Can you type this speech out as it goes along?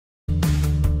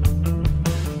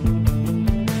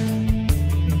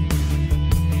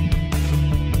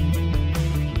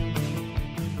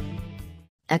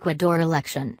Ecuador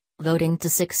election, voting to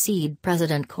succeed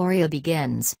President Correa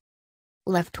begins.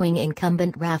 Left-wing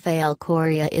incumbent Rafael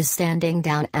Correa is standing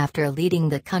down after leading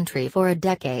the country for a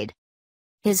decade.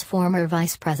 His former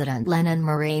Vice President Lenin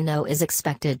Moreno is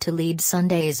expected to lead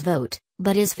Sunday's vote,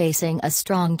 but is facing a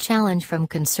strong challenge from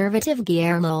conservative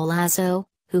Guillermo Lasso,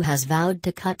 who has vowed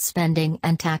to cut spending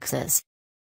and taxes.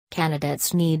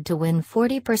 Candidates need to win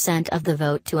 40% of the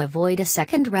vote to avoid a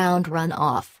second-round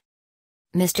runoff.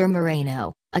 Mr.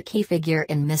 Moreno, a key figure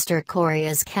in Mr.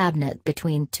 Correa's cabinet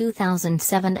between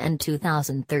 2007 and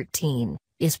 2013,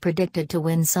 is predicted to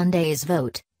win Sunday's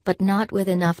vote, but not with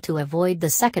enough to avoid the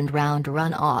second-round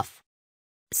runoff.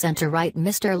 Center-right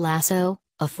Mr. Lasso,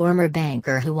 a former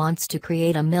banker who wants to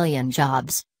create 1 million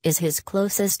jobs, is his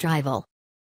closest rival.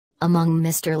 Among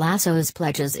Mr. Lasso's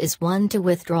pledges is one to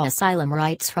withdraw asylum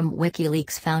rights from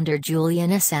WikiLeaks founder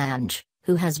Julian Assange,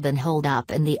 who has been holed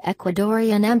up in the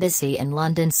Ecuadorian embassy in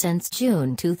London since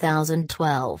June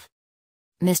 2012.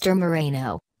 Mr.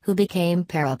 Moreno, who became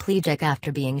paraplegic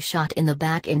after being shot in the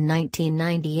back in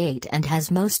 1998 and has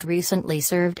most recently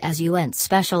served as UN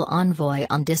Special Envoy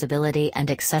on Disability and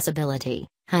Accessibility,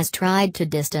 has tried to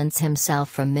distance himself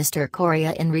from Mr.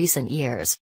 Correa in recent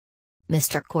years.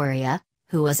 Mr. Correa,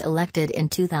 who was elected in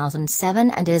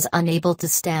 2007 and is unable to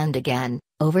stand again,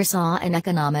 oversaw an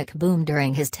economic boom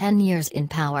during his 10 years in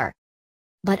power.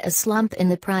 But a slump in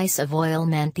the price of oil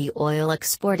meant the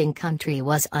oil-exporting country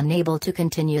was unable to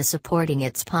continue supporting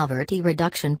its poverty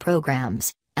reduction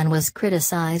programs, and was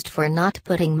criticized for not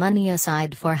putting money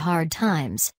aside for hard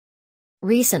times.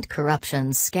 Recent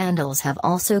corruption scandals have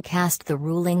also cast the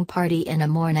ruling party in a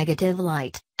more negative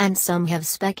light, and some have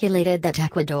speculated that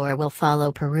Ecuador will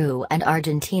follow Peru and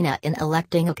Argentina in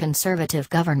electing a conservative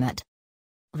government.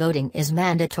 Voting is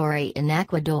mandatory in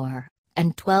Ecuador,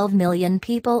 and 12 million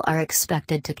people are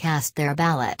expected to cast their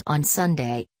ballot on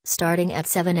Sunday, starting at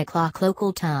 7 o'clock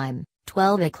local time,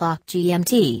 12 o'clock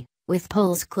GMT, with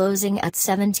polls closing at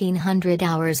 1700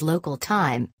 hours local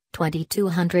time,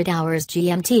 2200 hours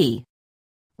GMT.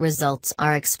 Results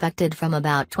are expected from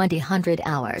about 2000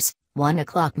 hours, 1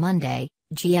 o'clock Monday,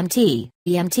 GMT.